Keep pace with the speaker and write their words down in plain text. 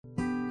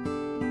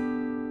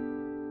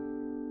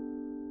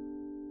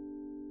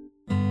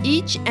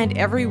Each and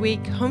every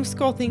week,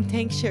 Homeschool Think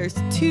Tank shares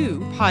 2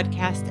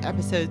 podcast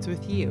episodes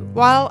with you.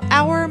 While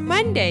our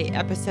Monday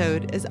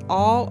episode is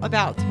all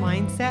about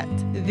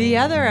mindset, the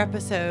other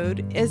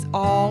episode is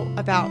all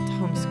about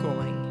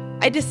homeschooling.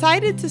 I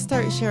decided to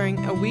start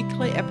sharing a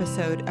weekly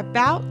episode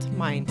about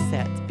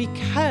mindset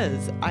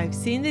because I've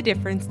seen the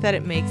difference that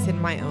it makes in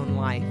my own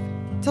life.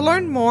 To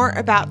learn more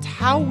about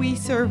how we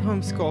serve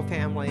homeschool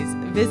families,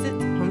 visit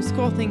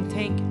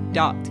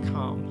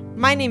homeschoolthinktank.com.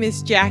 My name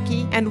is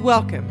Jackie, and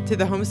welcome to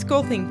the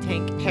Homeschool Think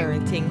Tank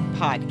Parenting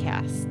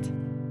Podcast.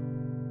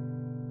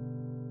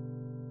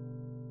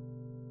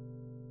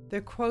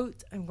 The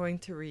quote I'm going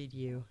to read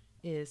you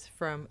is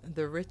from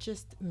The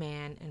Richest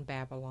Man in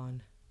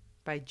Babylon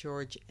by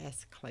George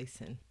S.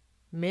 Clason.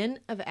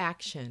 Men of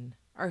action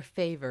are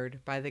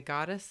favored by the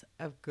goddess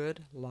of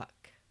good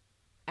luck.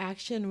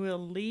 Action will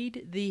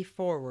lead thee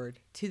forward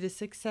to the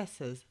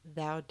successes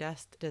thou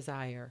dost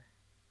desire.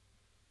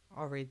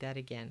 I'll read that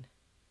again.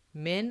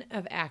 Men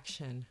of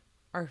action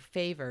are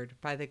favored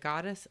by the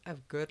goddess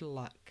of good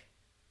luck.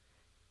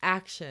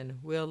 Action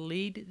will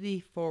lead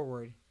thee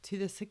forward to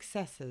the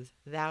successes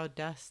thou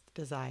dost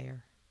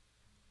desire.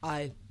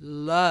 I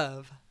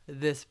love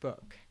this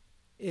book.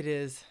 It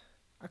is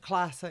a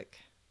classic.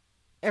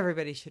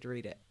 Everybody should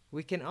read it.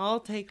 We can all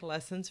take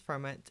lessons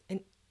from it, and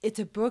it's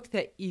a book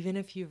that even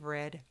if you've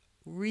read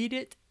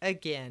it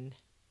again.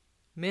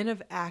 Men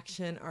of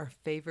action are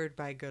favored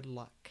by good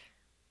luck.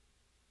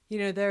 You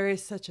know, there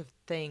is such a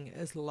thing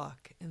as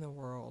luck in the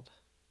world.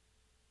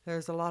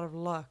 There's a lot of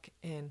luck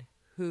in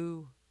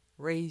who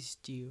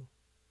raised you,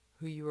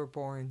 who you were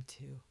born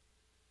to.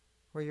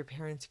 Were your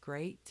parents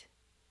great?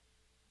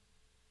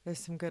 There's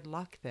some good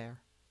luck there.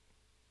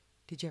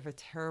 Did you have a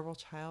terrible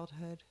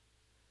childhood?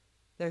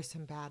 There's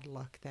some bad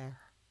luck there.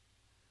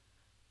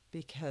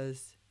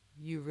 Because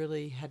you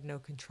really had no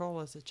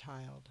control as a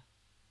child.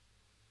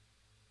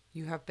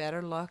 You have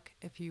better luck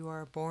if you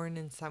are born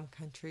in some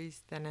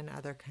countries than in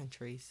other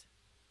countries.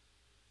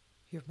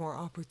 You have more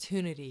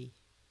opportunity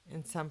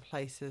in some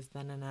places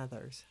than in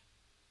others.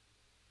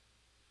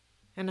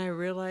 And I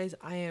realize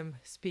I am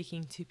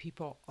speaking to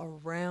people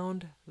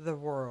around the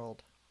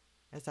world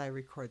as I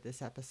record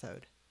this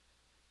episode,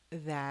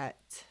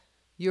 that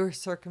your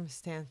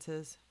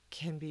circumstances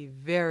can be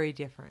very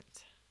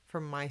different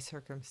from my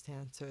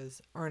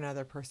circumstances or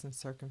another person's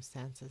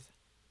circumstances.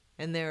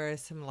 And there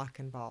is some luck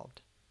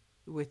involved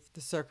with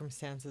the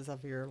circumstances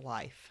of your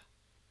life.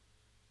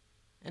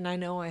 And I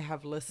know I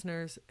have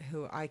listeners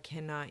who I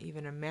cannot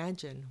even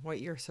imagine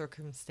what your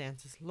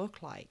circumstances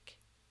look like.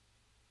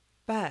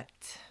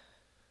 But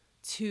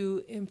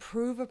to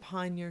improve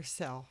upon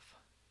yourself,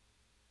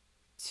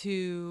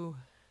 to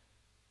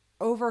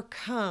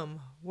overcome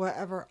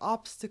whatever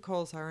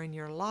obstacles are in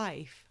your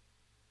life,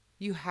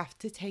 you have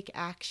to take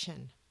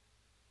action.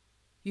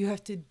 You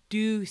have to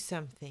do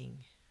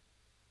something.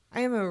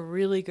 I am a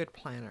really good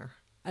planner.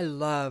 I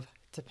love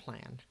to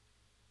plan.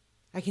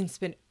 I can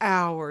spend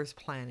hours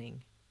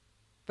planning,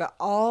 but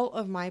all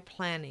of my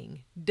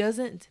planning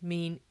doesn't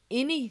mean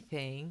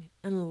anything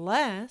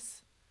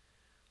unless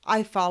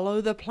I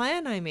follow the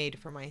plan I made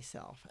for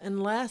myself,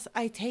 unless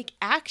I take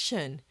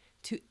action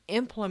to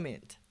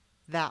implement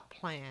that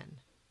plan.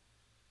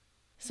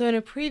 So in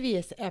a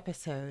previous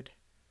episode,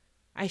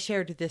 I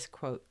shared this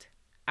quote: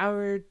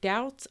 "Our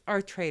doubts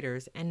are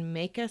traitors and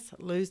make us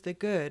lose the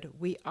good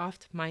we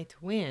oft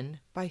might win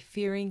by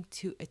fearing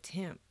to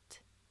attempt."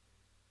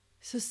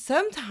 So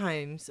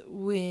sometimes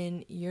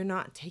when you're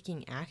not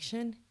taking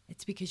action,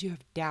 it's because you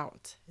have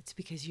doubt. It's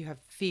because you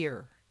have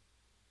fear.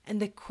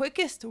 And the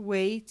quickest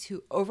way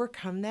to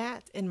overcome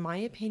that, in my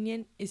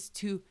opinion, is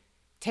to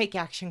take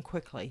action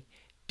quickly.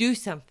 Do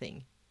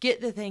something.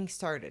 Get the thing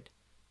started.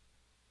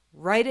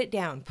 Write it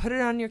down. Put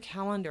it on your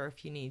calendar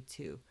if you need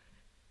to.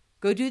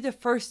 Go do the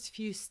first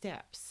few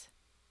steps.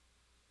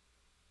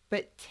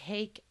 But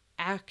take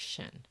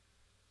action.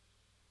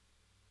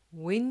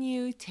 When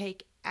you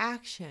take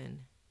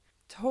action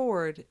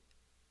toward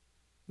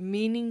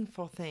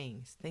meaningful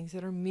things, things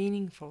that are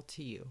meaningful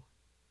to you,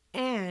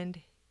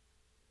 and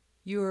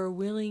you are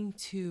willing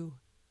to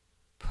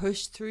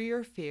push through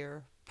your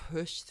fear,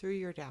 push through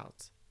your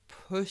doubts,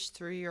 push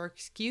through your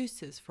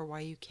excuses for why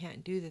you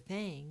can't do the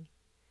thing,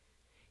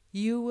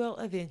 you will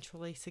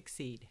eventually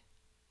succeed.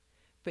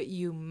 But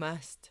you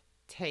must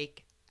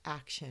take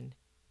action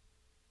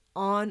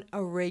on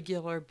a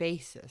regular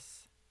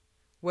basis,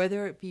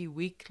 whether it be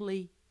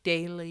weekly,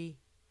 daily,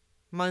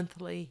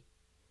 monthly,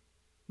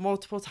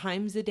 multiple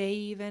times a day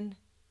even.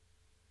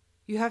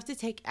 You have to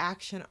take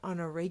action on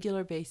a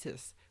regular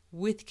basis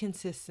with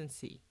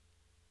consistency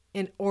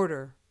in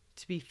order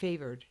to be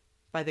favored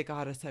by the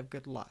goddess of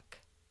good luck.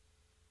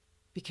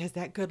 Because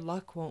that good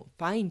luck won't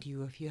find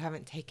you if you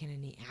haven't taken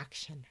any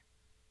action.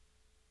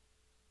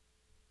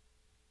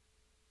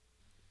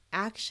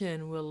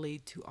 Action will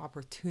lead to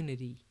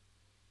opportunity,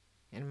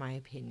 in my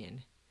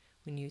opinion.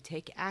 When you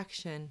take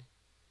action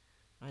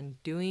on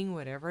doing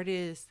whatever it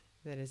is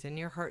that is in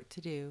your heart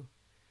to do,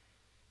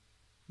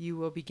 you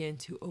will begin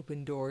to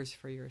open doors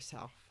for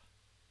yourself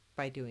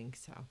by doing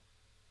so.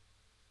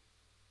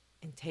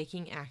 and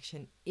taking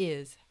action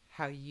is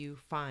how you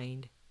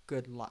find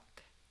good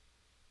luck.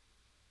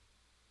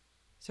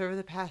 So over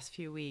the past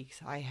few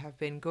weeks, I have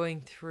been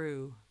going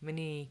through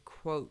many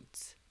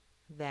quotes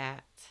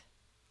that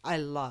I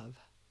love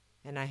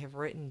and I have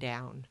written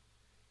down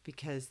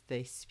because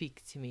they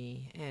speak to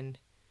me, and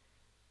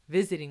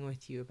visiting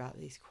with you about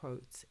these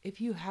quotes.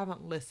 If you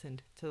haven't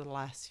listened to the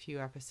last few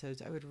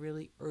episodes, I would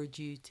really urge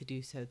you to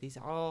do so.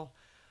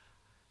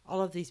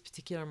 All of these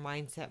particular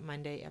Mindset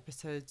Monday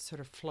episodes sort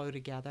of flow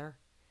together.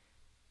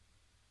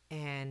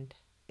 And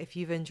if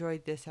you've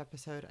enjoyed this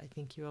episode, I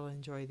think you will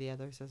enjoy the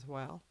others as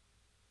well.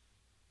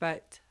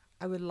 But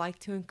I would like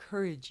to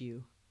encourage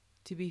you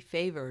to be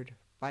favored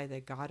by the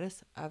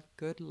goddess of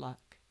good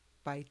luck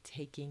by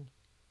taking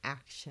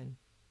action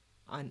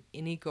on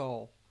any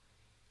goal,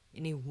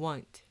 any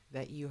want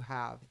that you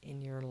have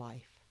in your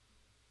life.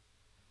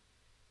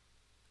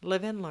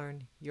 Live and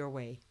learn your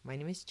way. My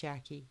name is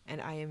Jackie,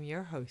 and I am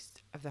your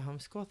host of the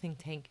Homeschool Think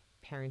Tank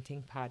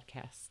Parenting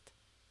Podcast.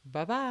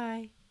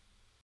 Bye-bye.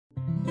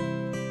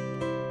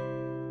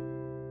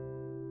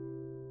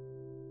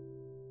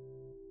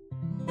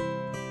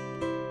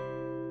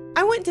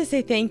 I want to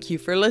say thank you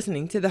for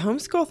listening to the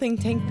Homeschool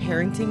Think Tank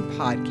Parenting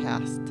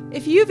Podcast.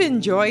 If you've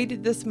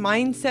enjoyed this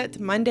Mindset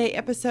Monday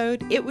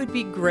episode, it would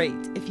be great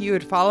if you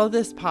would follow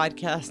this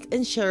podcast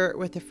and share it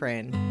with a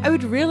friend. I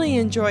would really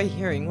enjoy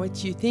hearing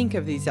what you think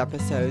of these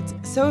episodes,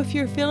 so if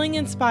you're feeling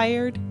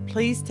inspired,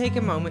 please take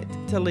a moment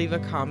to leave a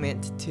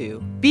comment too.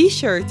 Be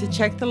sure to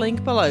check the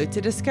link below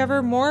to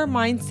discover more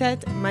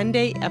Mindset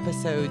Monday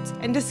episodes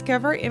and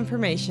discover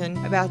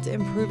information about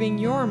improving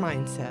your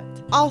mindset.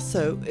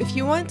 Also, if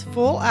you want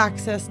full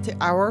access to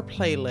our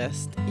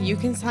playlist, you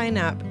can sign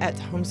up at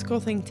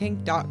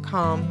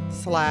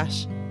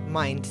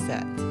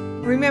homeschoolthinktank.com/mindset.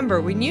 Remember,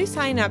 when you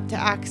sign up to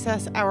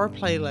access our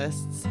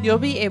playlists, you'll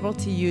be able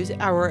to use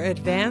our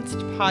advanced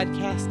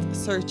podcast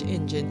search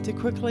engine to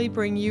quickly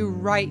bring you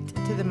right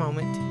to the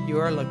moment you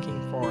are looking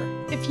for.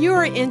 If you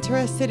are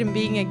interested in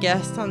being a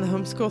guest on the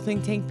Homeschool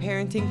Think Tank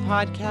Parenting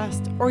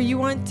Podcast, or you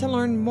want to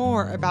learn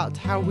more about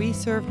how we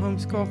serve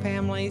homeschool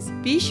families,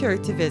 be sure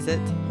to visit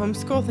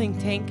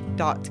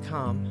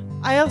homeschoolthinktank.com.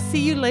 I'll see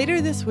you later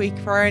this week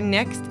for our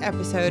next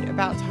episode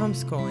about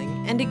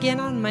homeschooling, and again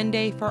on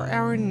Monday for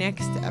our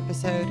next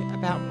episode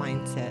about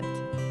mindset.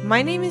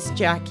 My name is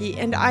Jackie,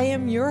 and I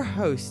am your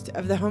host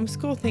of the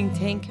Homeschool Think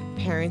Tank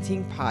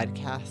Parenting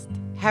Podcast.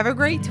 Have a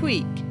great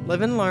week.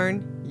 Live and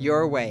learn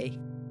your way.